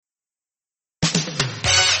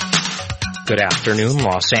Good afternoon,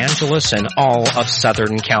 Los Angeles and all of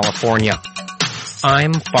Southern California.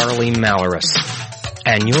 I'm Farley Malaris,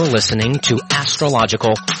 and you're listening to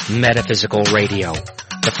Astrological Metaphysical Radio,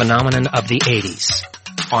 the phenomenon of the 80s,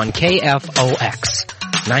 on KFOX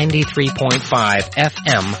 93.5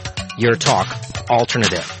 FM, your talk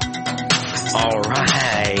alternative. All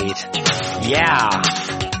right. Yeah.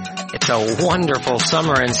 It's a wonderful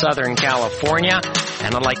summer in Southern California,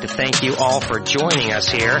 and I'd like to thank you all for joining us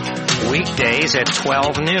here weekdays at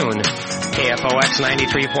 12 noon, KFOX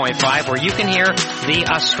 93.5, where you can hear the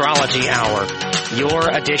Astrology Hour, your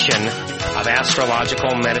edition of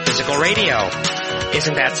Astrological Metaphysical Radio.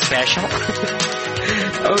 Isn't that special?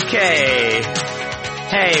 Okay.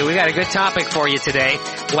 Hey, we got a good topic for you today.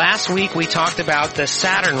 Last week we talked about the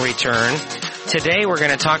Saturn return. Today we're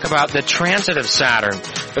going to talk about the transit of Saturn,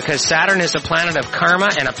 because Saturn is a planet of karma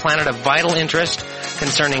and a planet of vital interest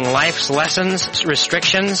concerning life's lessons,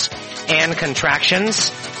 restrictions, and contractions.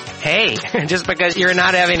 Hey, just because you're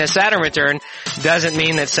not having a Saturn return doesn't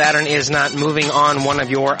mean that Saturn is not moving on one of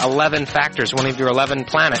your 11 factors, one of your 11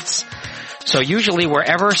 planets. So usually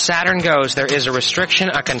wherever Saturn goes, there is a restriction,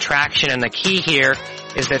 a contraction, and the key here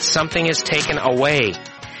is that something is taken away.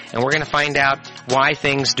 And we're going to find out why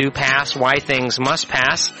things do pass, why things must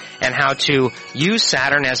pass, and how to use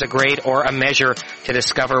Saturn as a grade or a measure to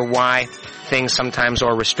discover why things sometimes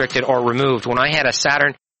are restricted or removed. When I had a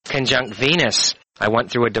Saturn conjunct Venus, I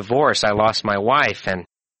went through a divorce, I lost my wife, and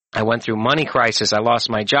I went through money crisis, I lost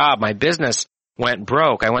my job, my business went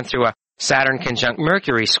broke. I went through a Saturn conjunct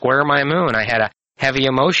Mercury, square my moon. I had a heavy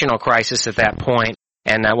emotional crisis at that point.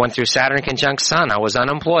 And I went through Saturn conjunct Sun. I was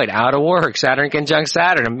unemployed, out of work, Saturn conjunct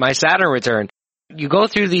Saturn, my Saturn return. You go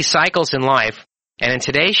through these cycles in life, and in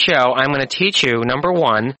today's show, I'm going to teach you, number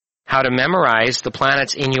one, how to memorize the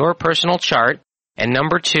planets in your personal chart, and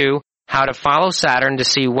number two, how to follow Saturn to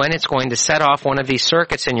see when it's going to set off one of these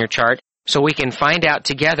circuits in your chart, so we can find out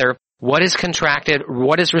together what is contracted,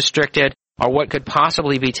 what is restricted, or what could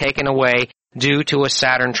possibly be taken away due to a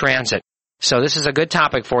Saturn transit. So this is a good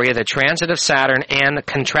topic for you, the transit of Saturn and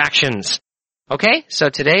contractions. Okay, so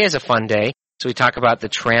today is a fun day, so we talk about the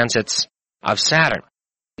transits of Saturn.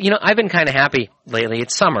 You know, I've been kind of happy lately.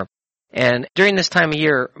 It's summer, and during this time of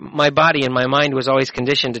year, my body and my mind was always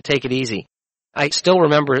conditioned to take it easy. I still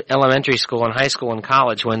remember elementary school and high school and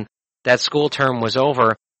college when that school term was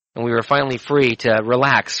over, and we were finally free to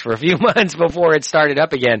relax for a few months before it started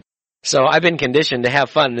up again. So I've been conditioned to have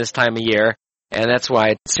fun this time of year. And that's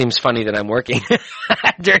why it seems funny that I'm working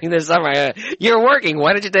during the summer. You're working.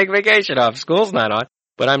 Why don't you take vacation off? School's not on.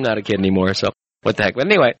 But I'm not a kid anymore, so what the heck. But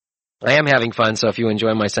anyway, I am having fun, so if you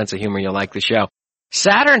enjoy my sense of humor, you'll like the show.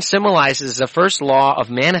 Saturn symbolizes the first law of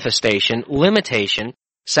manifestation, limitation.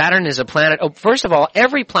 Saturn is a planet. Oh, first of all,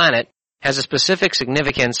 every planet has a specific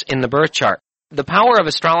significance in the birth chart. The power of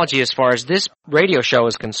astrology, as far as this radio show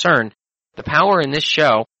is concerned, the power in this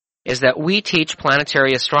show is that we teach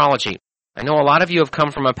planetary astrology. I know a lot of you have come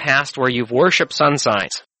from a past where you've worshipped sun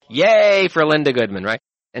signs. Yay for Linda Goodman, right?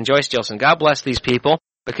 And Joyce Jilson. God bless these people,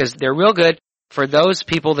 because they're real good for those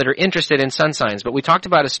people that are interested in sun signs. But we talked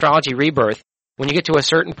about astrology rebirth. When you get to a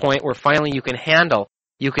certain point where finally you can handle,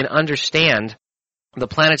 you can understand the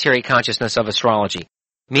planetary consciousness of astrology.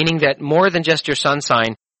 Meaning that more than just your sun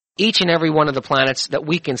sign, each and every one of the planets that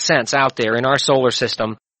we can sense out there in our solar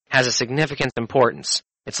system has a significant importance.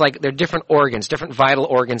 It's like they're different organs, different vital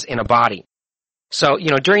organs in a body. So,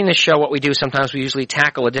 you know, during this show, what we do, sometimes we usually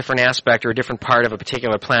tackle a different aspect or a different part of a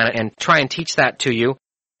particular planet and try and teach that to you.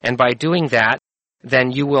 And by doing that,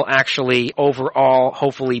 then you will actually overall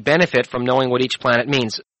hopefully benefit from knowing what each planet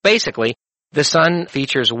means. Basically, the sun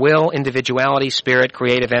features will, individuality, spirit,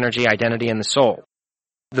 creative energy, identity, and the soul.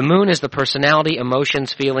 The moon is the personality,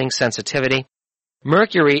 emotions, feelings, sensitivity.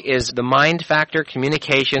 Mercury is the mind factor,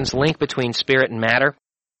 communications, link between spirit and matter.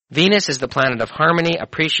 Venus is the planet of harmony,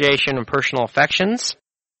 appreciation, and personal affections.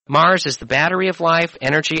 Mars is the battery of life,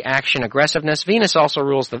 energy, action, aggressiveness. Venus also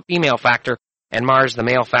rules the female factor, and Mars the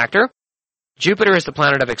male factor. Jupiter is the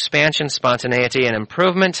planet of expansion, spontaneity, and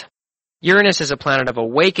improvement. Uranus is a planet of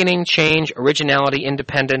awakening, change, originality,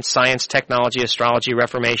 independence, science, technology, astrology,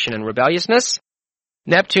 reformation, and rebelliousness.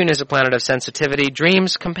 Neptune is a planet of sensitivity,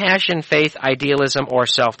 dreams, compassion, faith, idealism, or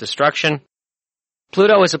self-destruction.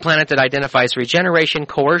 Pluto is a planet that identifies regeneration,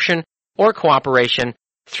 coercion, or cooperation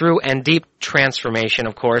through and deep transformation,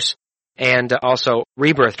 of course, and also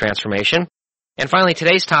rebirth transformation. And finally,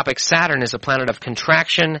 today's topic, Saturn, is a planet of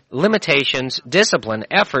contraction, limitations, discipline,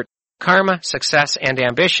 effort, karma, success, and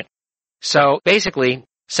ambition. So basically,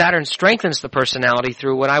 Saturn strengthens the personality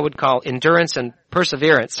through what I would call endurance and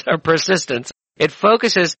perseverance, or persistence. It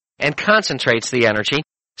focuses and concentrates the energy.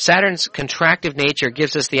 Saturn's contractive nature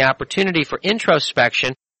gives us the opportunity for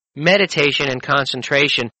introspection, meditation, and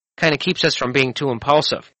concentration, kind of keeps us from being too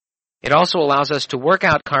impulsive. It also allows us to work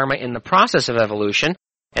out karma in the process of evolution,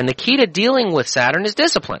 and the key to dealing with Saturn is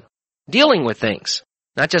discipline. Dealing with things,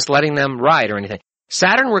 not just letting them ride or anything.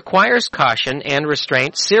 Saturn requires caution and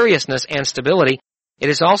restraint, seriousness and stability. It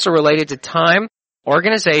is also related to time,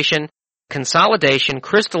 organization, consolidation,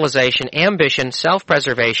 crystallization, ambition,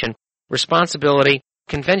 self-preservation, responsibility,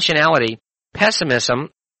 conventionality, pessimism,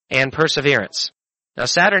 and perseverance. Now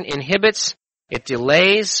Saturn inhibits, it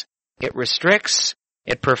delays, it restricts,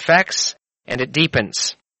 it perfects, and it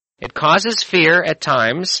deepens. It causes fear at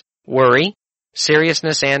times, worry,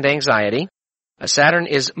 seriousness, and anxiety. Saturn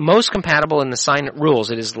is most compatible in the sign it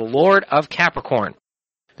rules. It is the Lord of Capricorn,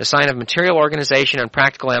 the sign of material organization and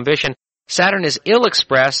practical ambition. Saturn is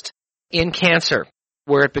ill-expressed in Cancer,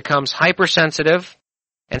 where it becomes hypersensitive,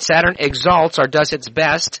 and Saturn exalts or does its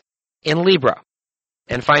best in Libra,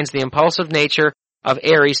 and finds the impulsive nature of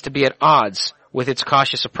Aries to be at odds with its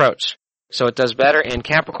cautious approach. So it does better in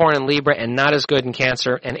Capricorn and Libra and not as good in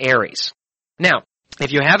Cancer and Aries. Now,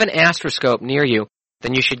 if you have an astroscope near you,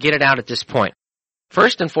 then you should get it out at this point.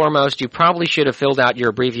 First and foremost, you probably should have filled out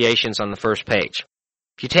your abbreviations on the first page.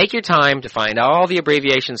 If you take your time to find all the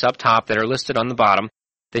abbreviations up top that are listed on the bottom,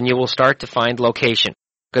 then you will start to find location.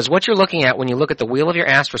 Because what you're looking at when you look at the wheel of your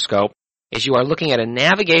astroscope is you are looking at a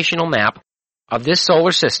navigational map of this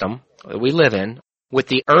solar system that we live in, with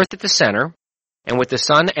the Earth at the center, and with the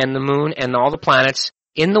sun and the moon and all the planets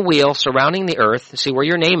in the wheel surrounding the Earth. See where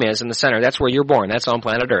your name is in the center. That's where you're born. That's on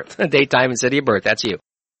planet Earth. Date, time, and city of birth. That's you.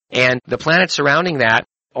 And the planets surrounding that,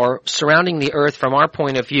 or surrounding the Earth from our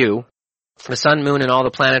point of view, the sun, moon, and all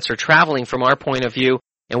the planets are traveling from our point of view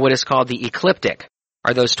in what is called the ecliptic,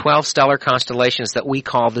 are those 12 stellar constellations that we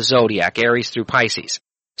call the zodiac, Aries through Pisces.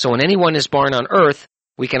 So when anyone is born on Earth,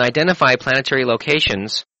 we can identify planetary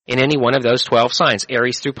locations in any one of those 12 signs,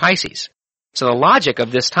 Aries through Pisces. So the logic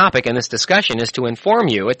of this topic and this discussion is to inform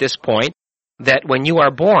you at this point that when you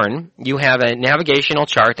are born, you have a navigational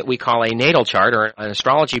chart that we call a natal chart or an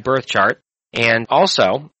astrology birth chart. And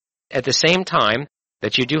also, at the same time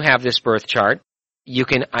that you do have this birth chart, you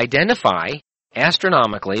can identify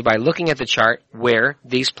astronomically by looking at the chart where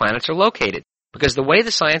these planets are located. Because the way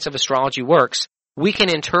the science of astrology works, we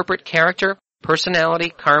can interpret character, personality,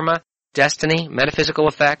 karma, destiny, metaphysical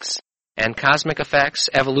effects, and cosmic effects,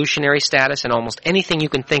 evolutionary status, and almost anything you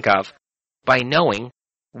can think of by knowing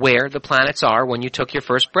where the planets are when you took your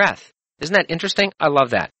first breath. Isn't that interesting? I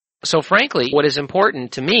love that. So frankly, what is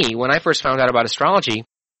important to me when I first found out about astrology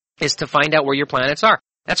is to find out where your planets are.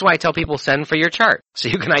 That's why I tell people send for your chart, so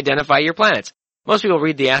you can identify your planets. Most people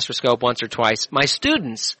read the astroscope once or twice. My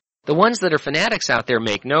students, the ones that are fanatics out there,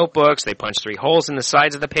 make notebooks, they punch 3 holes in the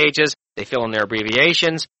sides of the pages, they fill in their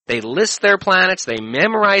abbreviations, they list their planets, they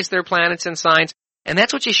memorize their planets and signs, and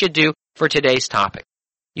that's what you should do for today's topic.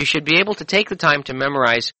 You should be able to take the time to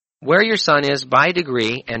memorize where your sun is by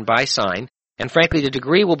degree and by sign, and frankly, the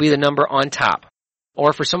degree will be the number on top.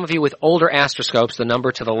 Or for some of you with older astroscopes, the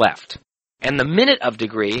number to the left. And the minute of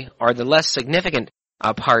degree, or the less significant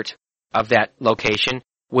part of that location,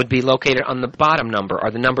 would be located on the bottom number,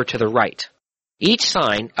 or the number to the right. Each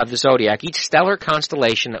sign of the zodiac, each stellar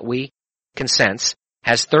constellation that we can sense,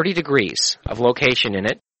 has 30 degrees of location in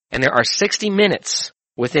it, and there are 60 minutes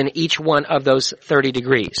within each one of those 30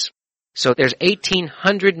 degrees. So there's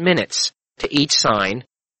 1,800 minutes to each sign,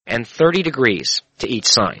 and 30 degrees to each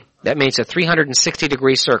sign. That makes a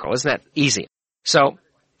 360-degree circle. Isn't that easy? So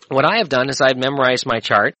what I have done is I've memorized my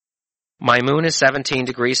chart. My moon is 17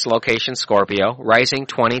 degrees location Scorpio, rising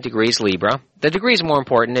 20 degrees Libra. The degree is more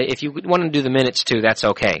important. If you want to do the minutes too, that's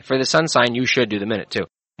okay. For the sun sign, you should do the minute too.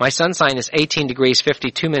 My sun sign is 18 degrees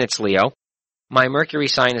 52 minutes Leo. My Mercury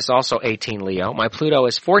sign is also 18 Leo. My Pluto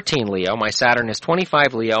is 14 Leo. My Saturn is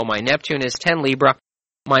 25 Leo. My Neptune is 10 Libra.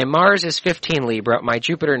 My Mars is 15 Libra. My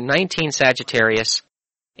Jupiter 19 Sagittarius.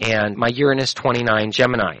 And my Uranus 29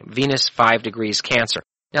 Gemini. Venus 5 degrees Cancer.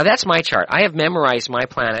 Now that's my chart. I have memorized my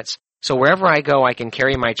planets, so wherever I go I can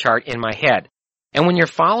carry my chart in my head. And when you're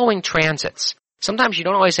following transits, sometimes you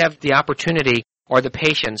don't always have the opportunity or the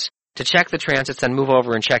patience to check the transits and move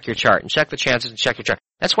over and check your chart, and check the transits and check your chart.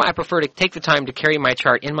 That's why I prefer to take the time to carry my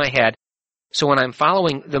chart in my head, so when I'm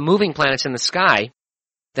following the moving planets in the sky,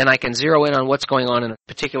 then I can zero in on what's going on in a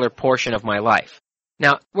particular portion of my life.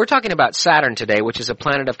 Now, we're talking about Saturn today, which is a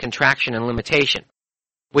planet of contraction and limitation,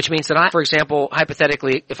 which means that I, for example,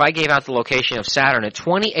 hypothetically, if I gave out the location of Saturn at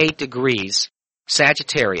 28 degrees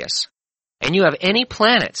Sagittarius, and you have any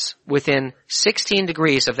planets within 16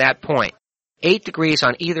 degrees of that point, 8 degrees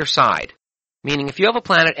on either side, meaning if you have a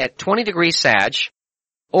planet at 20 degrees Sag,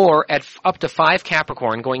 or at up to 5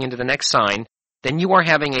 Capricorn going into the next sign, then you are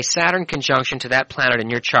having a Saturn conjunction to that planet in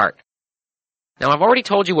your chart. Now, I've already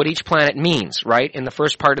told you what each planet means, right, in the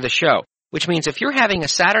first part of the show, which means if you're having a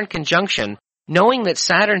Saturn conjunction, knowing that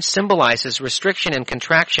Saturn symbolizes restriction and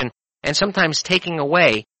contraction and sometimes taking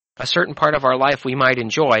away a certain part of our life we might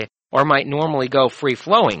enjoy or might normally go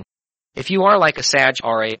free-flowing, if you are like a Sag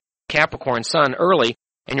or a Capricorn sun early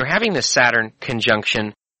and you're having this Saturn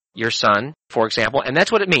conjunction, your sun, for example, and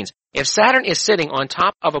that's what it means. If Saturn is sitting on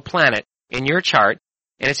top of a planet in your chart,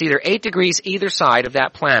 and it's either 8 degrees either side of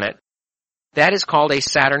that planet, that is called a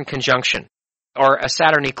Saturn conjunction, or a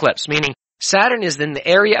Saturn eclipse, meaning Saturn is in the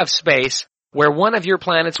area of space where one of your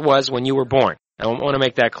planets was when you were born. I want to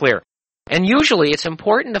make that clear. And usually it's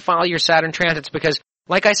important to follow your Saturn transits because,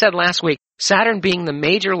 like I said last week, Saturn being the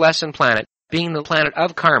major lesson planet, being the planet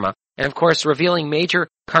of karma, and of course revealing major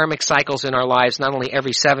karmic cycles in our lives, not only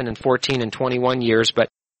every 7 and 14 and 21 years, but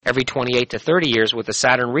every 28 to 30 years with the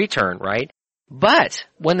Saturn return, right? But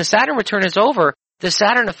when the Saturn return is over, the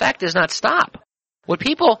Saturn effect does not stop. What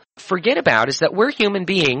people forget about is that we're human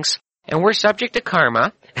beings, and we're subject to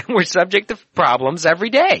karma, and we're subject to problems every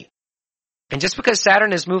day. And just because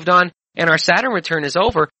Saturn has moved on and our Saturn return is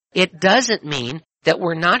over, it doesn't mean that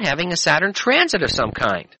we're not having a Saturn transit of some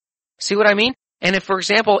kind. See what I mean? And if, for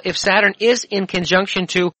example, if Saturn is in conjunction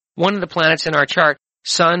to one of the planets in our chart,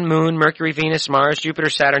 Sun, Moon, Mercury, Venus, Mars, Jupiter,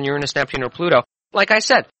 Saturn, Uranus, Neptune, or Pluto, like I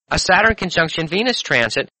said, a Saturn conjunction Venus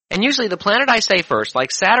transit, and usually the planet I say first,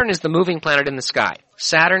 like Saturn is the moving planet in the sky.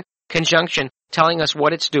 Saturn conjunction telling us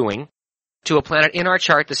what it's doing to a planet in our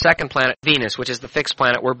chart, the second planet, Venus, which is the fixed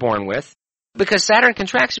planet we're born with. Because Saturn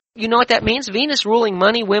contracts, you know what that means? Venus ruling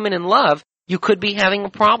money, women, and love, you could be having a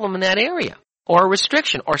problem in that area, or a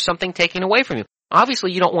restriction, or something taken away from you.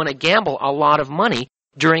 Obviously, you don't want to gamble a lot of money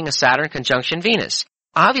during a Saturn conjunction Venus.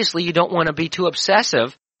 Obviously, you don't want to be too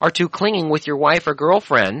obsessive or too clinging with your wife or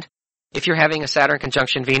girlfriend if you're having a Saturn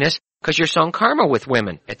conjunction Venus, because you're sowing karma with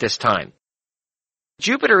women at this time.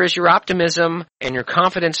 Jupiter is your optimism and your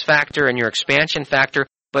confidence factor and your expansion factor,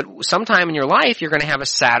 but sometime in your life, you're going to have a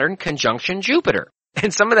Saturn conjunction Jupiter.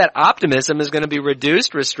 And some of that optimism is going to be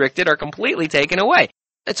reduced, restricted, or completely taken away.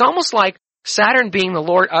 It's almost like Saturn being the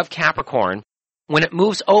Lord of Capricorn, when it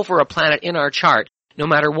moves over a planet in our chart, no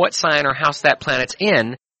matter what sign or house that planet's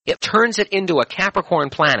in, it turns it into a Capricorn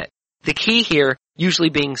planet. The key here usually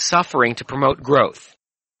being suffering to promote growth,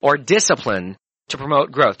 or discipline to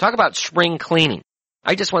promote growth. Talk about spring cleaning.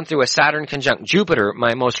 I just went through a Saturn conjunct Jupiter,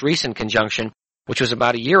 my most recent conjunction, which was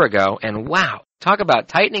about a year ago, and wow, talk about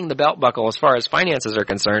tightening the belt buckle as far as finances are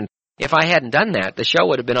concerned. If I hadn't done that, the show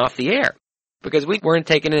would have been off the air, because we weren't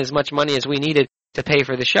taking in as much money as we needed to pay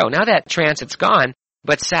for the show. Now that transit's gone,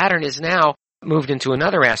 but Saturn is now moved into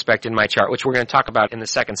another aspect in my chart, which we're going to talk about in the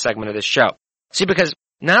second segment of this show. See, because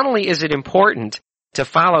not only is it important to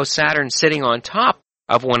follow Saturn sitting on top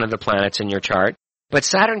of one of the planets in your chart, but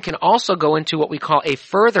Saturn can also go into what we call a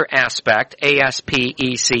further aspect,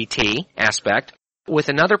 A-S-P-E-C-T, aspect, with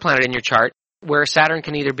another planet in your chart, where Saturn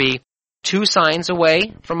can either be 2 signs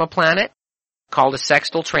away from a planet, called a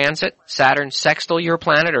sextile transit, Saturn sextile your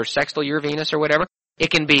planet or sextile your Venus or whatever.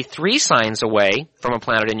 It can be 3 signs away from a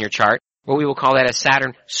planet in your chart, where we will call that a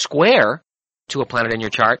Saturn square to a planet in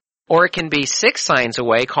your chart, or it can be 6 signs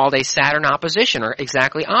away, called a Saturn opposition, or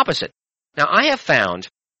exactly opposite. Now, I have found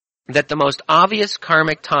that the most obvious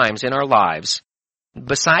karmic times in our lives,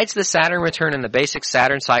 besides the Saturn return and the basic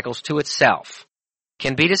Saturn cycles to itself,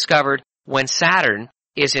 can be discovered when Saturn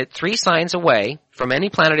is at 3 signs away from any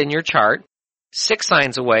planet in your chart, 6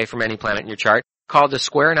 signs away from any planet in your chart, called the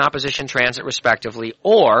square and opposition transit respectively,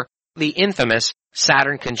 or the infamous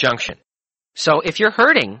Saturn conjunction. So if you're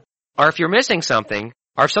hurting, or if you're missing something,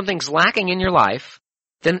 or if something's lacking in your life,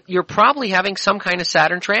 then you're probably having some kind of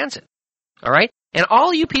Saturn transit. All right? And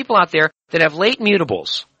all you people out there that have late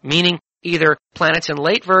mutables, meaning either planets in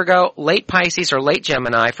late Virgo, late Pisces, or late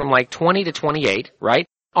Gemini from like 20 to 28, right?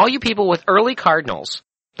 All you people with early cardinals,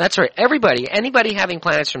 that's right, anybody having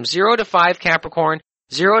planets from 0 to 5 Capricorn,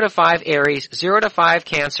 0 to 5 Aries, 0 to 5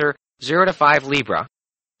 Cancer, 0 to 5 Libra,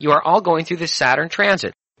 you are all going through this Saturn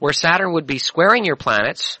transit, where Saturn would be squaring your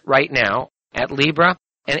planets right now at Libra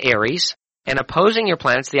and Aries, and opposing your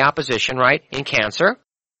planets, the opposition, right, in Cancer.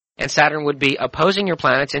 And Saturn would be opposing your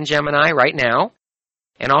planets in Gemini right now,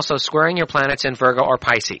 and also squaring your planets in Virgo or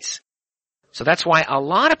Pisces. So that's why a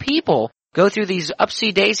lot of people go through these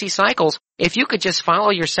upsy-daisy cycles. If you could just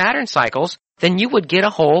follow your Saturn cycles, then you would get a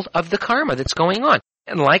hold of the karma that's going on.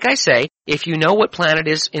 And like I say, if you know what planet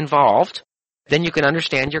is involved, then you can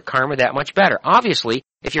understand your karma that much better. Obviously,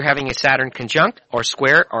 if you're having a Saturn conjunct or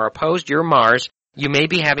square or opposed your Mars, You may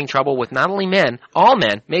be having trouble with not only men, all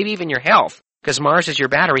men, maybe even your health, because Mars is your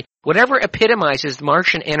battery. Whatever epitomizes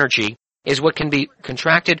Martian energy is what can be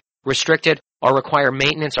contracted, restricted, or require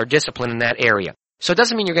maintenance or discipline in that area. So it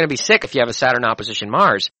doesn't mean you're going to be sick if you have a Saturn opposition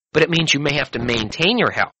Mars, but it means you may have to maintain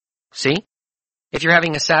your health. See? If you're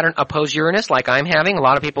having a Saturn oppose Uranus, like I'm having, a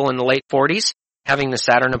lot of people in the late 40s having the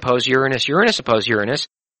Saturn oppose Uranus, Uranus oppose Uranus,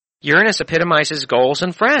 Uranus epitomizes goals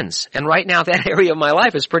and friends. And right now that area of my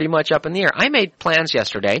life is pretty much up in the air. I made plans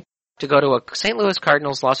yesterday to go to a St. Louis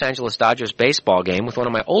Cardinals, Los Angeles Dodgers baseball game with one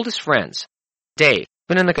of my oldest friends, Dave.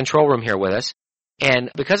 Been in the control room here with us.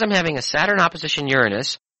 And because I'm having a Saturn opposition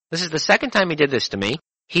Uranus, this is the second time he did this to me.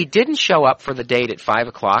 He didn't show up for the date at 5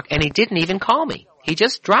 o'clock, and he didn't even call me. He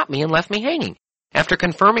just dropped me and left me hanging. After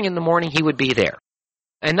confirming in the morning he would be there.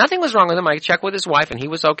 And nothing was wrong with him. I checked with his wife, and he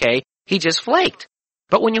was okay. He just flaked.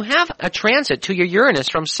 But when you have a transit to your Uranus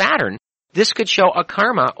from Saturn, this could show a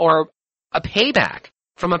karma or a payback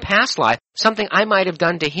from a past life, something I might have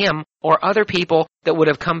done to him or other people that would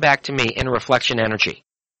have come back to me in reflection energy.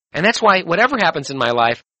 And that's why whatever happens in my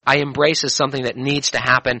life, I embrace as something that needs to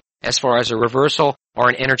happen as far as a reversal or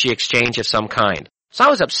an energy exchange of some kind. So I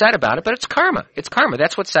was upset about it, but it's karma. It's karma.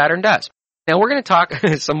 That's what Saturn does. Now we're going to talk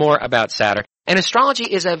some more about Saturn. And astrology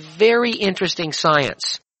is a very interesting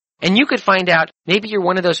science. And you could find out, maybe you're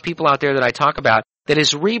one of those people out there that I talk about that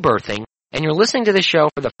is rebirthing, and you're listening to the show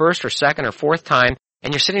for the first or second or fourth time,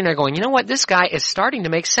 and you're sitting there going, you know what, this guy is starting to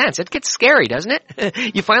make sense. It gets scary, doesn't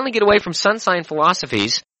it? You finally get away from sun sign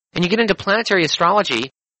philosophies, and you get into planetary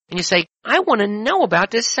astrology, and you say, I want to know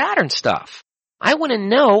about this Saturn stuff. I want to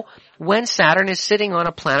know when Saturn is sitting on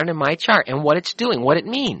a planet in my chart and what it's doing, what it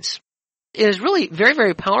means. It is really very,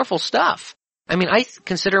 very powerful stuff. I mean, I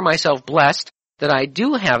consider myself blessed that I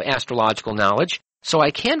do have astrological knowledge, so I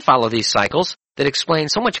can follow these cycles that explain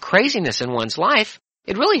so much craziness in one's life.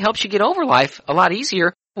 It really helps you get over life a lot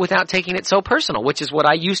easier without taking it so personal, which is what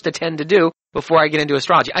I used to tend to do before I get into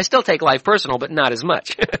astrology. I still take life personal, but not as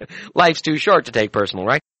much. Life's too short to take personal,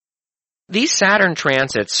 right? These Saturn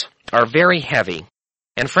transits are very heavy.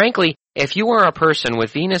 And frankly, if you are a person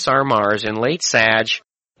with Venus or Mars in late Sag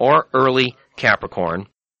or early Capricorn,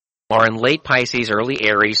 or in late Pisces, early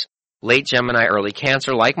Aries, late Gemini, early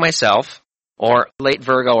Cancer, like myself, or late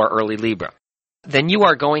Virgo or early Libra, then you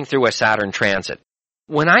are going through a Saturn transit.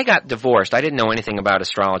 When I got divorced, I didn't know anything about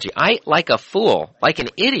astrology. I, like a fool, like an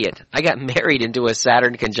idiot, I got married into a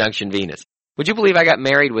Saturn conjunction Venus. Would you believe I got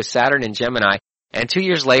married with Saturn and Gemini, and 2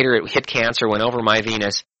 years later it hit Cancer, went over my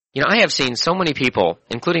Venus? You know, I have seen so many people,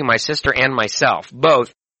 including my sister and myself,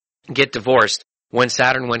 both get divorced when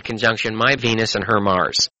Saturn went conjunction my Venus and her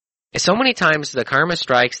Mars. And so many times the karma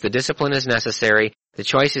strikes, the discipline is necessary, the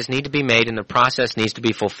choices need to be made, and the process needs to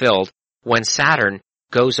be fulfilled when Saturn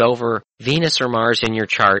goes over Venus or Mars in your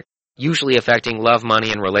chart, usually affecting love,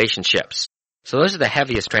 money, and relationships. So those are the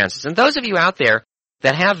heaviest transits. And those of you out there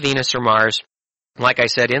that have Venus or Mars, like I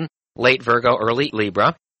said, in late Virgo, early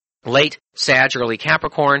Libra, late Sag, early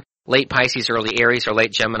Capricorn, late Pisces, early Aries, or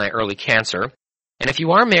late Gemini, early Cancer. And if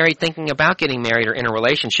you are married, thinking about getting married or in a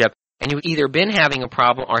relationship, and you've either been having a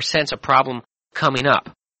problem or sense a problem coming up,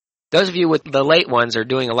 those of you with the late ones are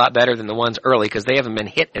doing a lot better than the ones early because they haven't been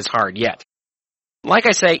hit as hard yet. Like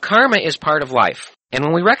I say, karma is part of life. And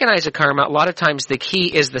when we recognize a karma, a lot of times the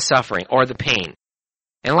key is the suffering or the pain.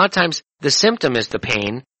 And a lot of times the symptom is the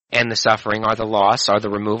pain and the suffering or the loss or the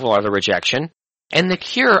removal or the rejection. And the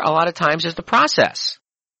cure a lot of times is the process.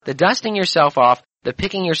 The dusting yourself off, the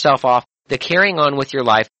picking yourself off, the carrying on with your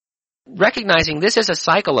life, recognizing this is a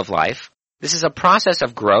cycle of life. This is a process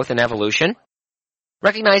of growth and evolution.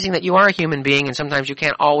 Recognizing that you are a human being and sometimes you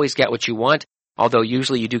can't always get what you want, although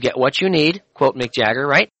usually you do get what you need, quote Mick Jagger,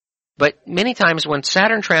 right? But many times when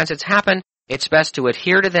Saturn transits happen, it's best to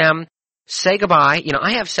adhere to them, say goodbye. You know,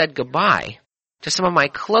 I have said goodbye to some of my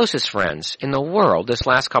closest friends in the world this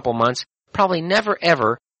last couple months, probably never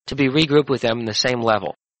ever to be regrouped with them in the same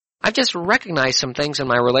level. I've just recognized some things in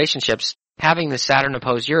my relationships, having the Saturn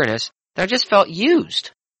opposed Uranus, that I just felt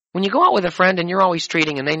used. When you go out with a friend and you're always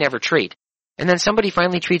treating and they never treat, and then somebody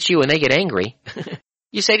finally treats you and they get angry,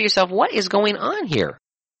 you say to yourself, what is going on here?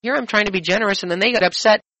 Here I'm trying to be generous, and then they get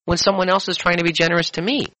upset when someone else is trying to be generous to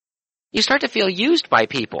me. You start to feel used by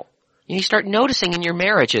people. And you start noticing in your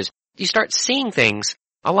marriages, you start seeing things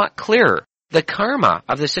a lot clearer. The karma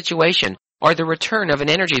of the situation, or the return of an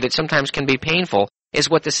energy that sometimes can be painful, is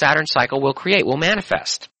what the Saturn cycle will create, will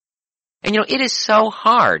manifest. And you know, it is so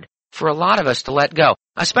hard for a lot of us to let go,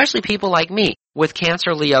 especially people like me with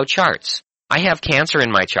Cancer Leo charts. I have Cancer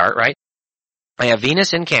in my chart, right? I have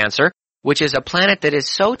Venus in Cancer, which is a planet that is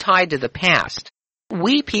so tied to the past.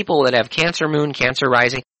 We people that have Cancer Moon, Cancer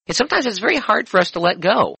Rising, sometimes it's very hard for us to let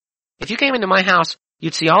go. If you came into my house,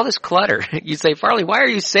 you'd see all this clutter. You'd say, Farley, why are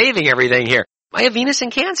you saving everything here? I have Venus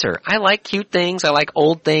in Cancer. I like cute things. I like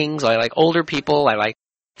old things. I like older people. I like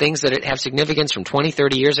things that have significance from 20,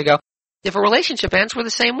 30 years ago. If a relationship ends, we're the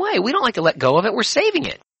same way. We don't like to let go of it. We're saving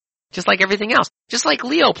it. Just like everything else. Just like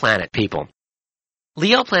Leo planet people.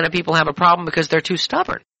 Leo planet people have a problem because they're too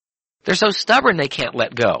stubborn. They're so stubborn they can't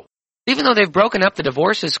let go. Even though they've broken up, the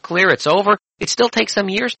divorce is clear, it's over, it still takes them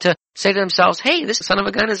years to say to themselves, hey, this son of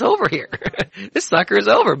a gun is over here. This sucker is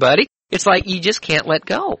over, buddy. It's like you just can't let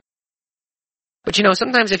go. But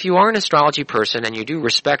sometimes if you are an astrology person and you do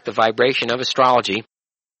respect the vibration of astrology,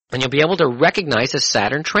 then you'll be able to recognize a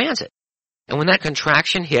Saturn transit. And when that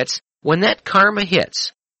contraction hits, when that karma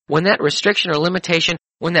hits, when that restriction or limitation,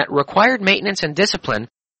 when that required maintenance and discipline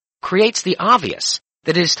creates the obvious,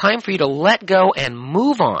 that it is time for you to let go and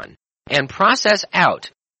move on and process out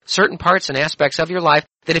certain parts and aspects of your life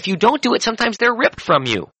that if you don't do it, sometimes they're ripped from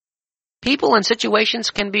you. People and situations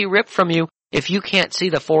can be ripped from you if you can't see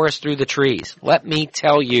the forest through the trees. Let me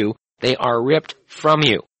tell you, they are ripped from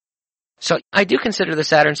you. So I do consider the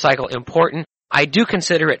Saturn cycle important. I do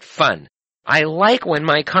consider it fun. I like when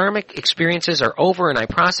my karmic experiences are over and I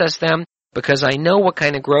process them because I know what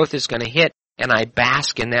kind of growth is going to hit and I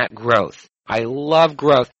bask in that growth. I love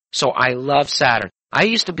growth, so I love Saturn. I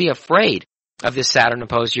used to be afraid of this Saturn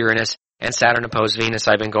opposed Uranus and Saturn opposed Venus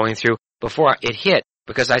I've been going through before it hit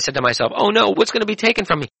because I said to myself, oh no, what's going to be taken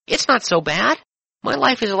from me? It's not so bad. My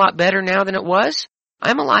life is a lot better now than it was.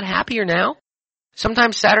 I'm a lot happier now.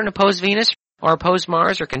 Sometimes Saturn opposed Venus or opposed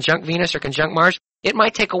Mars or conjunct Venus or conjunct Mars, it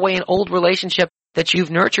might take away an old relationship that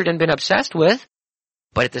you've nurtured and been obsessed with.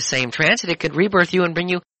 But at the same transit, it could rebirth you and bring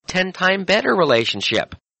you 10-time better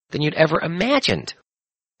relationship than you'd ever imagined.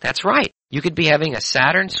 That's right. You could be having a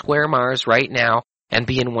Saturn square Mars right now and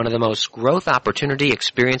be in one of the most growth opportunity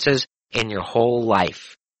experiences in your whole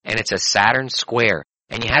life. And it's a Saturn square.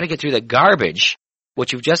 And you had to get through the garbage,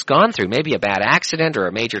 which you've just gone through. Maybe a bad accident or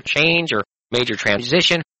a major change or major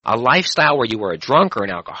transition, a lifestyle where you were a drunk or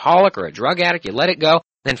an alcoholic or a drug addict. You let it go.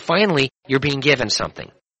 Then finally, you're being given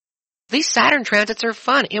something. These Saturn transits are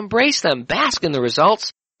fun. Embrace them. Bask in the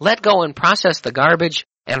results. Let go and process the garbage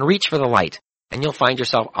and reach for the light. And you'll find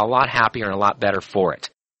yourself a lot happier and a lot better for it.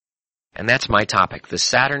 And that's my topic, the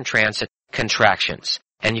Saturn transit contractions.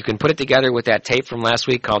 And you can put it together with that tape from last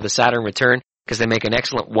week called the Saturn Return because they make an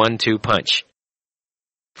excellent 1-2 punch.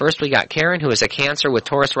 First, we got Karen, who is a Cancer with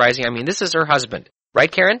Taurus rising. This is her husband. Right,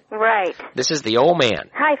 Karen? Right. This is the old man.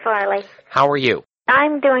 Hi, Farley. How are you?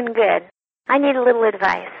 I'm doing good. I need a little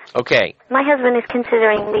advice. Okay. My husband is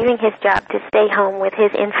considering leaving his job to stay home with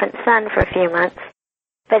his infant son for a few months,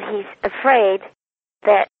 but he's afraid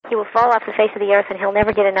that he will fall off the face of the earth and he'll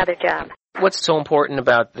never get another job. What's so important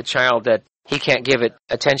about the child that he can't give it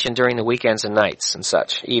attention during the weekends and nights and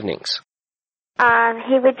such, evenings?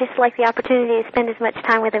 He would just like the opportunity to spend as much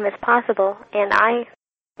time with him as possible, and I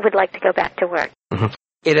would like to go back to work. Mm-hmm.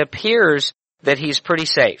 It appears that he's pretty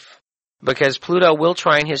safe, because Pluto will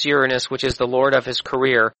trine his Uranus, which is the lord of his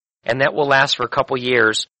career, and that will last for a couple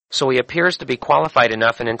years, so he appears to be qualified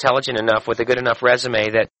enough and intelligent enough with a good enough resume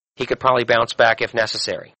that he could probably bounce back if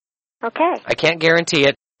necessary. Okay. I can't guarantee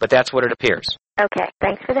it, but that's what it appears. Okay,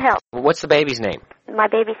 thanks for the help. What's the baby's name? My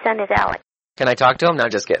baby's son is Alex. Can I talk to him? No,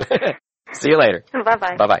 just kidding. See you later.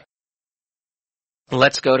 Bye-bye. Bye-bye.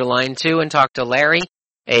 Let's go to line 2 and talk to Larry,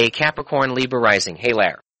 a Capricorn Libra rising. Hey,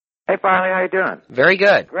 Larry. Hey, Farley, how you doing? Very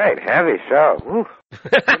good. Great, heavy show.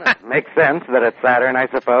 Makes sense that it's Saturn, I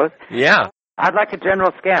suppose. Yeah. I'd like a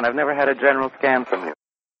general scan. I've never had a general scan from you.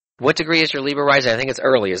 What degree is your Libra rising? I think it's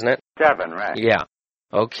early, isn't it? 7, right. Yeah.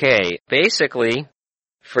 Okay. Basically,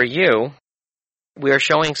 for you, we are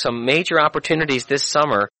showing some major opportunities this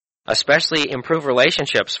summer, especially improve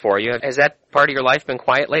relationships for you. Has that part of your life been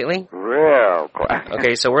quiet lately? Real quiet.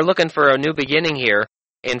 Okay, so we're looking for a new beginning here.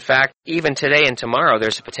 In fact, even today and tomorrow,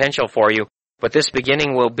 there's a potential for you, but this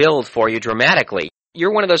beginning will build for you dramatically.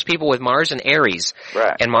 You're one of those people with Mars and Aries,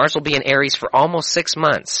 right. And Mars will be in Aries for almost 6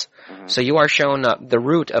 months. Mm-hmm. So you are shown the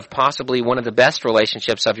root of possibly one of the best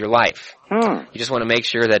relationships of your life. You just want to make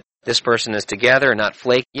sure that this person is together and not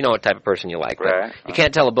flake. You know what type of person you like. Right. You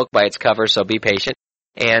can't tell a book by its cover, so be patient.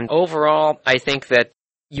 And overall, I think that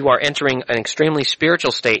you are entering an extremely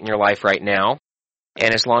spiritual state in your life right now.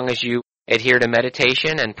 And as long as you adhere to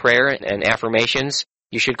meditation and prayer and affirmations,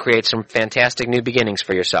 you should create some fantastic new beginnings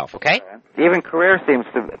for yourself, okay? Even career seems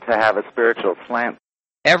to have a spiritual slant.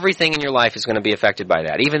 Everything in your life is going to be affected by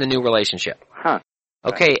that, even the new relationship. Huh.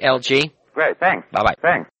 Okay, LG. Great, thanks. Bye-bye.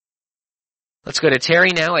 Thanks. Let's go to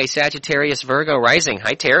Terry now, a Sagittarius Virgo rising.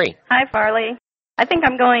 Hi, Terry. Hi, Farley. I think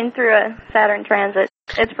I'm going through a Saturn transit.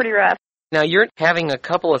 It's pretty rough. Now, you're having a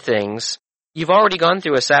couple of things. You've already gone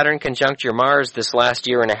through a Saturn conjunct your Mars this last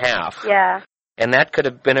year and a half. Yeah. And that could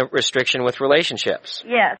have been a restriction with relationships.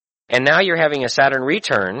 Yes. And now you're having a Saturn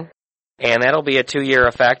return, and that'll be a 2-year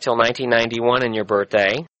effect till 1991 in your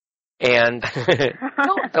birthday. And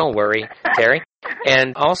don't worry, Terry.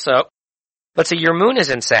 And also, let's see, your moon is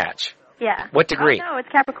in Sag. Yeah. What degree? Oh, no, it's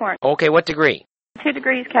Capricorn. Okay, what degree? 2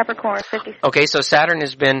 degrees Capricorn, 56. Okay, so Saturn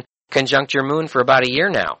has been conjunct your moon for about a year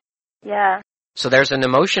now. Yeah. So there's an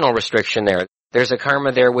emotional restriction there. There's a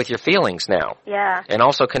karma there with your feelings now. Yeah. And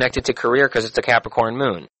also connected to career because it's a Capricorn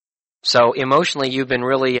moon. So emotionally, you've been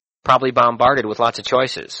really probably bombarded with lots of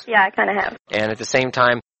choices. Yeah, I kind of have. And at the same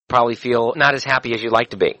time, probably feel not as happy as you'd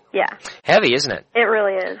like to be. Yeah. Heavy, isn't it? It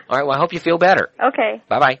really is. All right, well, I hope you feel better. Okay.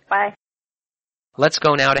 Bye-bye. Bye. Let's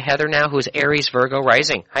go now to Heather now, who's Aries Virgo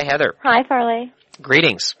rising. Hi, Heather. Hi, Farley.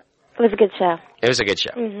 Greetings. It was a good show. It was a good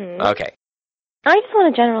show. Mm-hmm. Okay. I just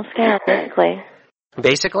want a general scan, basically.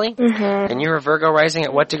 Basically? Mm-hmm. And you're a Virgo rising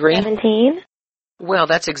at what degree? 17. Well,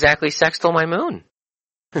 that's exactly sextile my moon.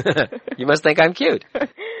 You must think I'm cute.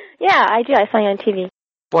 Yeah, I do. I saw you on TV.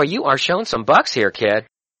 Boy, you are showing some bucks here, kid.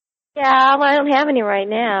 Yeah, well, I don't have any right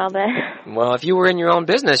now, but... Well, if you were in your own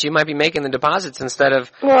business, you might be making the deposits instead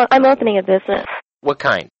of... Well, I'm opening a business. What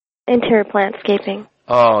kind? Interior landscaping.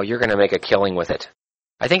 Oh, you're going to make a killing with it.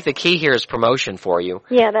 I think the key here is promotion for you.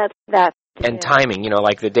 Yeah, that's And timing,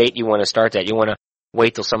 like the date you want to start that. You want to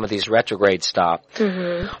wait till some of these retrogrades stop.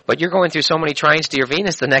 Mm-hmm. But you're going through so many trines to your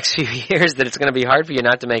Venus the next few years that it's going to be hard for you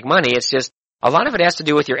not to make money. It's just, a lot of it has to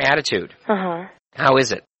do with your attitude. Uh-huh. How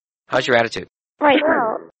is it? How's your attitude? Right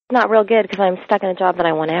now, not real good because I'm stuck in a job that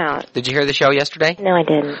I want out. Did you hear the show yesterday? No, I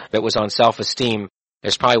didn't. It was on self-esteem.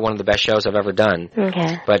 It's probably one of the best shows I've ever done.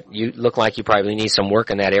 Okay. But you look like you probably need some work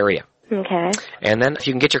in that area. Okay. And then if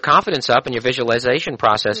you can get your confidence up and your visualization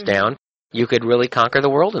process down, you could really conquer the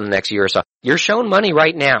world in the next year or so. You're shown money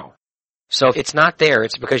right now. So if it's not there,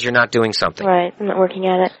 it's because you're not doing something. Right. I'm not working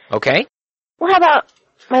at it. Okay? Well, how about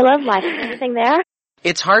my love life? Anything there?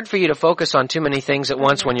 It's hard for you to focus on too many things at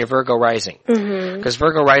once when you're Virgo rising. Mm-hmm. Because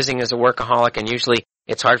Virgo rising is a workaholic, and usually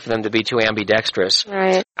it's hard for them to be too ambidextrous.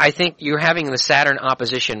 Right. I think you're having the Saturn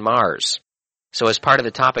opposition Mars. So as part of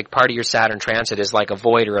the topic, part of your Saturn transit is like a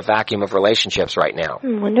void or a vacuum of relationships right now.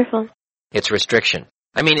 Wonderful. It's restriction.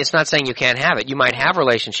 I mean, it's not saying you can't have it. You might have a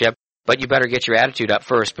relationship, but you better get your attitude up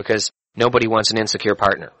first because nobody wants an insecure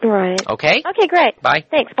partner. Right. Okay? Okay, great. Bye.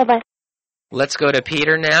 Thanks. Bye-bye. Let's go to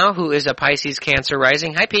Peter now, who is a Pisces Cancer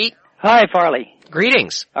rising. Hi, Pete. Hi, Farley.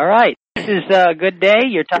 Greetings. All right. This is a good day.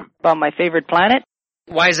 You're talking about my favorite planet.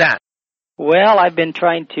 Why is that? Well, I've been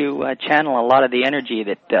trying to channel a lot of the energy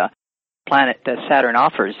that planet Saturn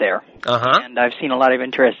offers there. Uh-huh. And I've seen a lot of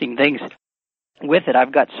interesting things with it.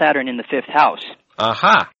 I've got Saturn in the 5th house.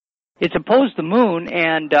 Aha. It's opposed the moon,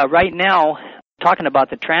 and right now, talking about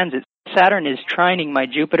the transits, Saturn is trining my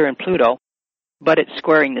Jupiter and Pluto, but it's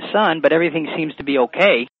squaring the sun, but everything seems to be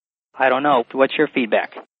okay. I don't know. What's your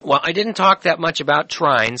feedback? Well, I didn't talk that much about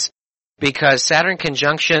trines because Saturn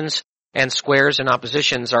conjunctions and squares and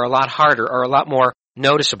oppositions are a lot harder, or a lot more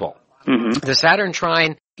noticeable. Mm-hmm. The Saturn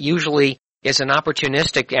trine usually is an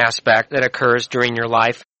opportunistic aspect that occurs during your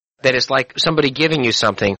life that is like somebody giving you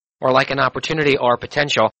something, or like an opportunity or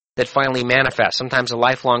potential that finally manifests. Sometimes a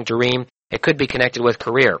lifelong dream. It could be connected with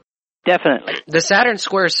career. Definitely. The Saturn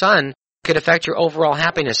square Sun could affect your overall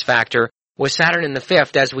happiness factor. With Saturn in the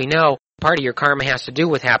 5th, as we know, part of your karma has to do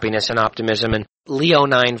with happiness and optimism and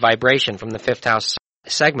Leonine vibration from the 5th house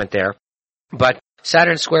segment there. But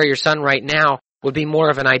Saturn square your Sun right now would be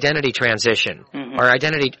more of an identity transition or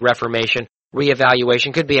identity reformation,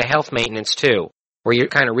 reevaluation. Could be a health maintenance too, where you're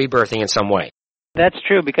kind of rebirthing in some way. That's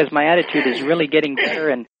true, because my attitude is really getting better,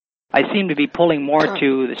 and I seem to be pulling more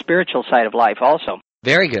to the spiritual side of life also.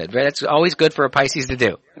 Very good. That's always good for a Pisces to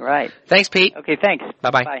do. Right. Thanks, Pete. Okay, thanks.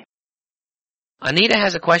 Bye-bye. Bye. Anita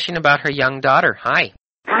has a question about her young daughter. Hi.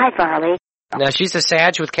 Hi, Farley. Now, she's a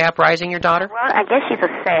Sag with Cap rising, your daughter? Well, I guess she's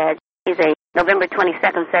a Sag. She's a November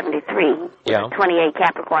 22nd, 73. Yeah. 28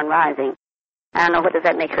 Capricorn rising. I don't know, what does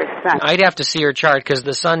that make her Sun? I'd have to see her chart because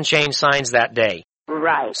the Sun changed signs that day.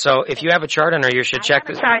 Right. So if you have a chart on her, you should check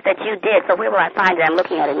the chart that you did, so where will I find it? I'm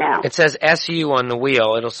looking at it now. It says SU on the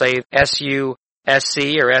wheel. It'll say SU-SC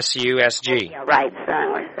or SU-SG. Yeah, right,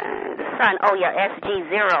 Sun. Where's the Sun? Oh, yeah,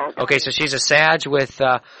 SG0. Okay, so she's a Sag with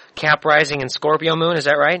Cap rising and Scorpio moon, is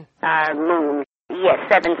that right? Moon. Yes,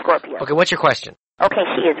 7 Scorpio. Okay, what's your question? Okay,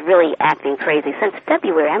 she is really acting crazy since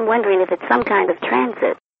February. I'm wondering if it's some kind of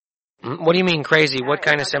transit. What do you mean crazy? What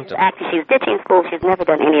kind of symptom? Actually, she's ditching school. She's never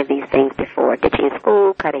done any of these things before. Ditching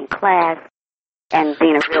school, cutting class, and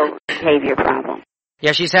being a real behavior problem.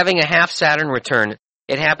 Yeah, she's having a half Saturn return.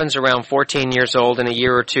 It happens around 14 years old and a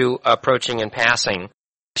year or two approaching and passing.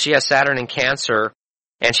 She has Saturn in Cancer,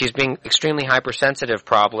 and she's being extremely hypersensitive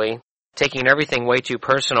probably, taking everything way too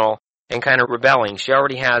personal and kind of rebelling. She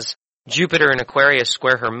already has Jupiter in Aquarius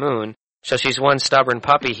square her moon, so she's one stubborn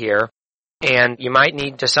puppy here, and you might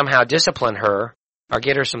need to somehow discipline her or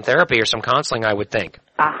get her some therapy or some counseling, I would think.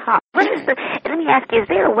 Uh-huh. Let me ask you, is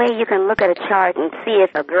there a way you can look at a chart and see if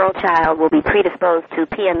a girl child will be predisposed to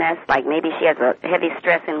PMS, like maybe she has a heavy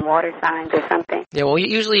stress in water signs or something? Yeah, well,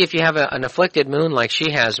 usually if you have an afflicted moon like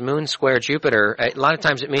she has, moon square Jupiter, a lot of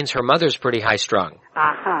times it means her mother's pretty high-strung.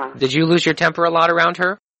 Uh-huh. Did you lose your temper a lot around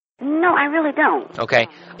her? No, I really don't. Okay.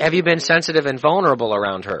 Have you been sensitive and vulnerable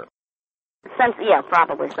around her? Yeah,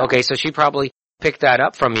 probably so. Okay, so she probably picked that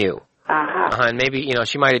up from you. Uh-huh. And maybe,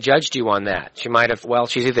 she might have judged you on that. She might have,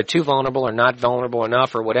 she's either too vulnerable or not vulnerable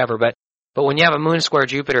enough or whatever. But when you have a moon square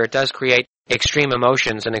Jupiter, it does create extreme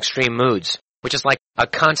emotions and extreme moods, which is like a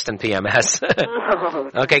constant PMS.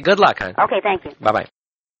 Okay, good luck, hon. Okay, thank you. Bye-bye.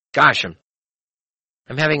 Gosh,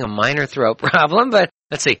 I'm having a minor throat problem, but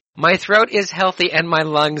let's see. My throat is healthy and my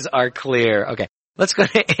lungs are clear. Okay, let's go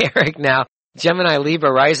to Eric now. Gemini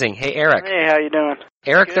Libra rising. Hey, Eric. Hey, how you doing?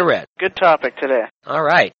 Eric Good. the Red. Good topic today. All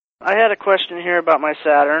right. I had a question here about my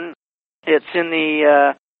Saturn. It's in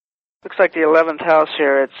the, looks like the 11th house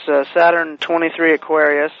here. It's Saturn 23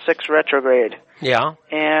 Aquarius, 6 retrograde. Yeah.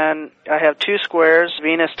 And I have 2 squares,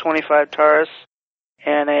 Venus 25 Taurus,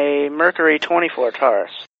 and a Mercury 24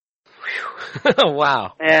 Taurus.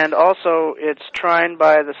 Wow. And also, it's trined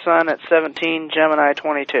by the Sun at 17, Gemini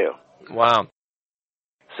 22. Wow.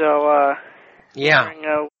 So, yeah.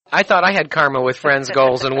 I thought I had karma with friends,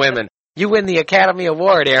 goals, and women. You win the Academy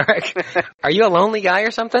Award, Eric. Are you a lonely guy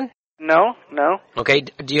or something? No. Okay,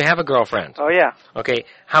 do you have a girlfriend? Oh, yeah. Okay,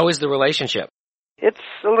 how is the relationship? It's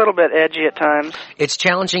a little bit edgy at times. It's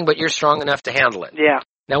challenging, but you're strong enough to handle it. Yeah.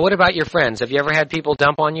 Now, what about your friends? Have you ever had people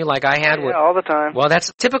dump on you like I had? Yeah, all the time. Well, that's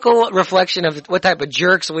a typical reflection of what type of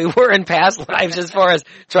jerks we were in past lives as far as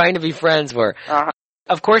trying to be friends were. Uh-huh.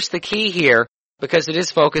 Of course, the key here, because it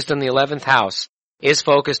is focused on the 11th house, is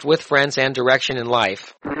focused with friends and direction in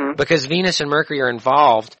life. Mm-hmm. Because Venus and Mercury are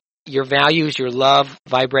involved, your values, your love,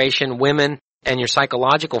 vibration, women, and your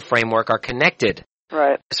psychological framework are connected.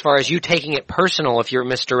 Right. As far as you taking it personal if you're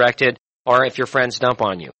misdirected or if your friends dump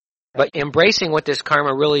on you. But embracing what this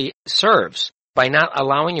karma really serves, by not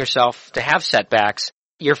allowing yourself to have setbacks,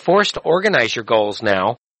 you're forced to organize your goals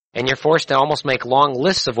now, and you're forced to almost make long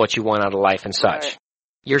lists of what you want out of life and such. Right.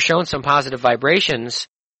 You're shown some positive vibrations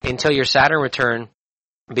until your Saturn return,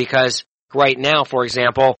 because right now, for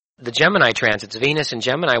example, the Gemini transits, Venus and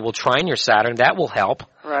Gemini will trine your Saturn. That will help.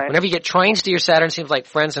 Right. Whenever you get trines to your Saturn, it seems like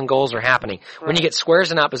friends and goals are happening. Right. When you get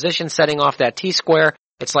squares in opposition, setting off that T-square,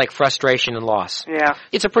 it's like frustration and loss. Yeah.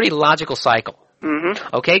 It's a pretty logical cycle.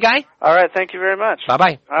 Mm-hmm. Okay, guy? All right, thank you very much.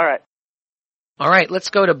 Bye-bye. All right. All right, let's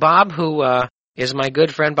go to Bob, who is my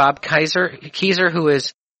good friend Bob Keiser, who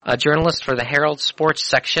is a journalist for the Herald Sports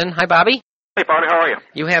section. Hi, Bobby. Hey, Bobby, how are you?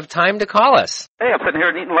 You have time to call us. Hey, I'm sitting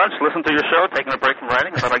here eating lunch, listening to your show, taking a break from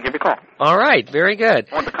writing. I thought I'd give you a call. All right, very good.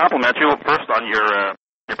 I wanted to compliment you first on your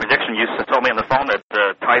prediction. You told me on the phone that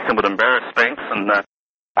Tyson would embarrass Spinks, and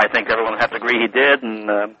I think everyone has to agree he did.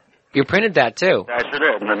 And you printed that, too. I sure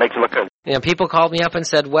did, and it makes you look good. You know, people called me up and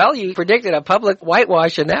said, well, you predicted a public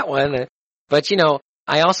whitewash in that one. But,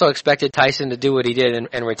 I also expected Tyson to do what he did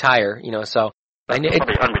and retire, so. He'll be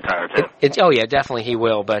unretired, too. Oh, yeah, definitely he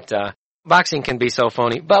will, but boxing can be so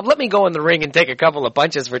phony. Bob, let me go in the ring and take a couple of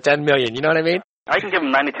punches for $10 million, you know what I mean? I can give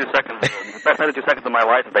him 92 seconds, the best 92 seconds of my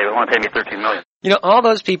life if they want to pay me $13 million. All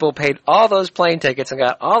those people paid all those plane tickets and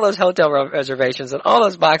got all those hotel reservations and all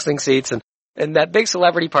those boxing seats and that big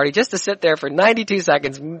celebrity party just to sit there for 92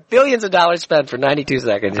 seconds, billions of dollars spent for 92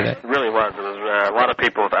 seconds. It really was. There was a lot of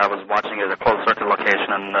people. I was watching it at a closed circuit location,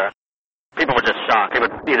 and people were just shocked. They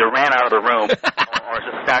would either ran out of the room or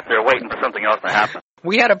just sat there waiting for something else to happen.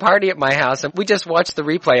 We had a party at my house, and we just watched the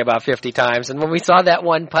replay about 50 times, and when we saw that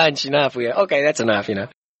one punch, okay, that's enough,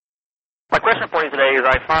 My question for you today is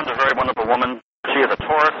I found a very wonderful woman. She is a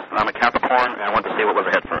Taurus, and I'm a Capricorn, and I want to see what was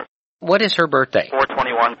ahead for her. What is her birthday?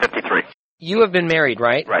 4/21/53. You have been married,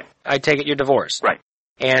 right? Right. I take it you're divorced. Right.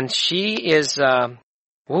 And she is,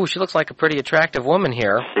 she looks like a pretty attractive woman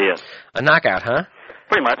here. She is. A knockout, huh?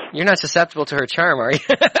 Pretty much. You're not susceptible to her charm, are you?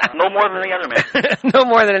 No more than any other man. No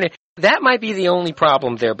more than any. That might be the only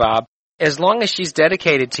problem there, Bob. As long as she's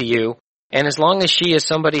dedicated to you, and as long as she is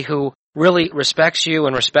somebody who really respects you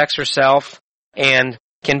and respects herself and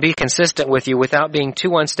can be consistent with you without being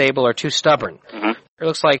too unstable or too stubborn. Mm-hmm. It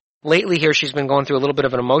looks like lately here she's been going through a little bit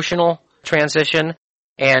of an emotional transition,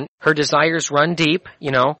 and her desires run deep,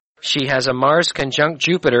 She has a Mars conjunct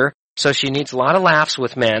Jupiter, so she needs a lot of laughs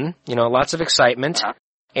with men, lots of excitement.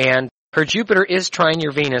 And her Jupiter is trine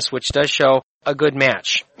your Venus, which does show a good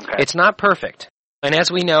match. Okay. It's not perfect. And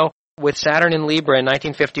as we know, with Saturn in Libra in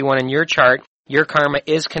 1951 in your chart, your karma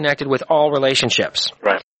is connected with all relationships.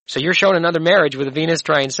 Right. So you're shown another marriage with a Venus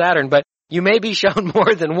trine Saturn, but you may be shown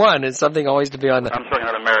more than one. It's something always to be on the... I'm showing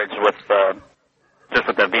another marriage with, just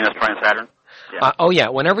with the Venus trine Saturn. Yeah.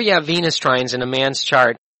 Whenever you have Venus trines in a man's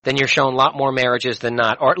chart, then you're shown a lot more marriages than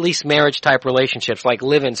not, or at least marriage-type relationships, like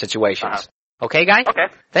live-in situations. Okay, guy? Okay.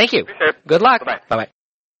 Thank you. Appreciate it. Good luck. Bye-bye. Bye-bye.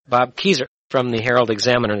 Bob Kieser from the Herald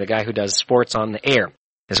Examiner, the guy who does sports on the air,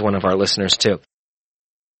 is one of our listeners, too.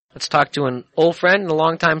 Let's talk to an old friend and a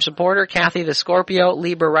longtime supporter, Kathy the Scorpio,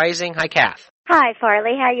 Libra rising. Hi, Kath. Hi,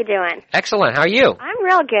 Farley. How you doing? Excellent. How are you? I'm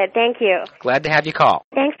real good, thank you. Glad to have you call.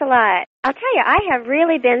 Thanks a lot. I'll tell you, I have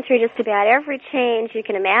really been through just about every change you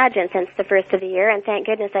can imagine since the first of the year, and thank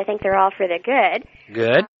goodness I think they're all for the good.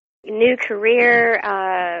 Good. New career,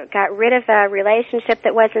 got rid of a relationship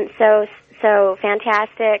that wasn't so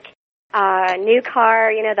fantastic, new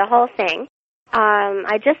car, the whole thing.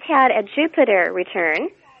 I just had a Jupiter return.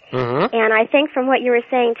 Mm-hmm. And I think from what you were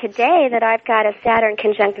saying today that I've got a Saturn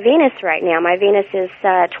conjunct Venus right now. My Venus is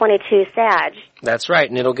 22 Sag. That's right,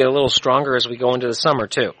 and it'll get a little stronger as we go into the summer,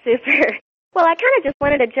 too. Super. Well, I kind of just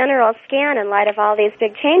wanted a general scan in light of all these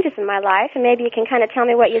big changes in my life, and maybe you can kind of tell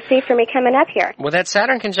me what you see for me coming up here. Well, that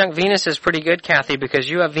Saturn conjunct Venus is pretty good, Kathy, because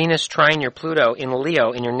you have Venus trine your Pluto in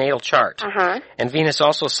Leo in your natal chart. Uh-huh. And Venus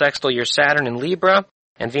also sextile your Saturn in Libra,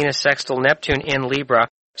 and Venus sextile Neptune in Libra.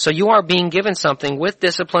 So you are being given something with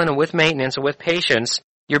discipline and with maintenance and with patience.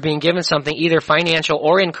 You're being given something either financial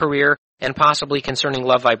or in career and possibly concerning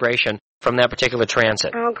love vibration from that particular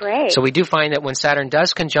transit. Oh, great. So we do find that when Saturn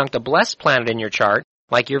does conjunct a blessed planet in your chart,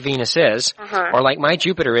 like your Venus is, or like my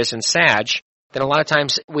Jupiter is in Sag, then a lot of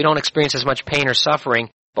times we don't experience as much pain or suffering,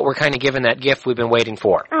 but we're kind of given that gift we've been waiting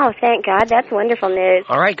for. Oh, thank God. That's wonderful news.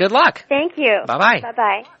 All right, good luck. Thank you. Bye-bye.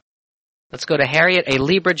 Bye-bye. Let's go to Harriet, a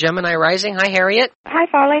Libra Gemini rising. Hi, Harriet. Hi,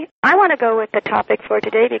 Farley. I want to go with the topic for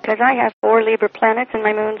today because I have 4 Libra planets and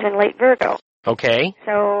my moon's in late Virgo. Okay.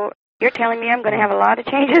 So you're telling me I'm going to have a lot of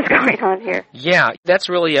changes going on here. Yeah, that's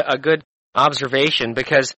really a good observation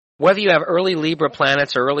because whether you have early Libra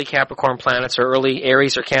planets or early Capricorn planets or early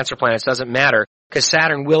Aries or Cancer planets doesn't matter because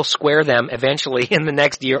Saturn will square them eventually in the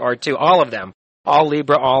next year or two. All of them. All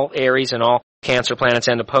Libra, all Aries, and all Cancer planets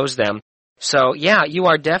and oppose them. So, yeah, you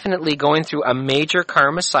are definitely going through a major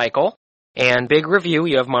karma cycle. And big review,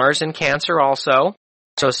 you have Mars in Cancer also.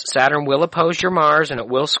 So Saturn will oppose your Mars, and it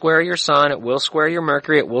will square your Sun, it will square your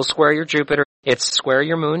Mercury, it will square your Jupiter, it's square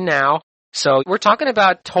your Moon now. So we're talking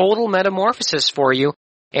about total metamorphosis for you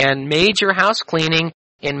and major house cleaning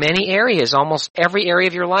in many areas, almost every area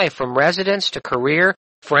of your life, from residence to career,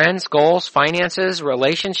 friends, goals, finances,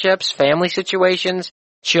 relationships, family situations,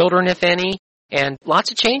 children, if any. And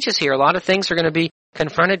lots of changes here. A lot of things are going to be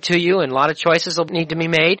confronted to you and a lot of choices will need to be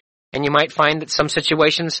made. And you might find that some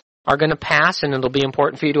situations are going to pass and it'll be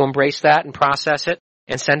important for you to embrace that and process it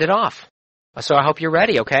and send it off. So I hope you're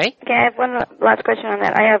ready, okay? Okay, I have one last question on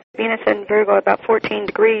that. I have Venus in Virgo about 14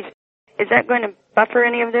 degrees. Is that going to buffer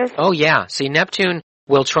any of this? Oh, yeah. See, Neptune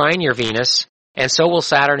will trine your Venus and so will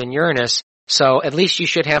Saturn and Uranus. So at least you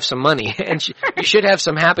should have some money and you should have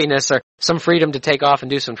some happiness or some freedom to take off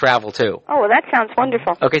and do some travel too. Oh, well, that sounds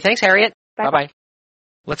wonderful. Okay, thanks, Harriet. Bye. Bye-bye.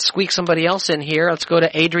 Let's squeak somebody else in here. Let's go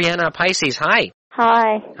to Adriana Pisces. Hi.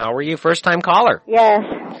 Hi. How are you? First-time caller. Yes.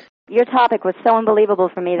 Your topic was so unbelievable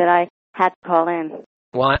for me that I had to call in.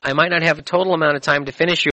 Well, I might not have a total amount of time to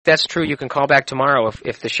finish you. If that's true, you can call back tomorrow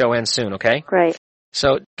if the show ends soon, okay? Great.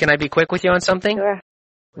 So, can I be quick with you on something? Sure.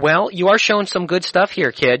 Well, you are shown some good stuff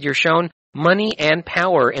here, kid. You're shown money and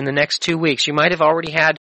power in the next 2 weeks. You might have already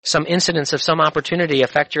had some incidents of some opportunity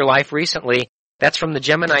affect your life recently. That's from the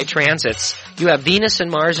Gemini transits. You have Venus and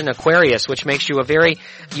Mars in Aquarius, which makes you a very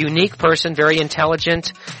unique person, very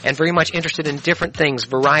intelligent, and very much interested in different things,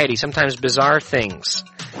 variety, sometimes bizarre things.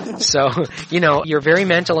 So, you're very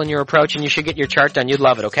mental in your approach, and you should get your chart done. You'd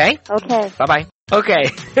love it, okay? Okay. Bye-bye. Okay,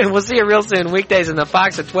 we'll see you real soon. Weekdays in the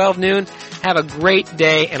Fox at 12 noon. Have a great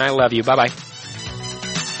day, and I love you. Bye-bye.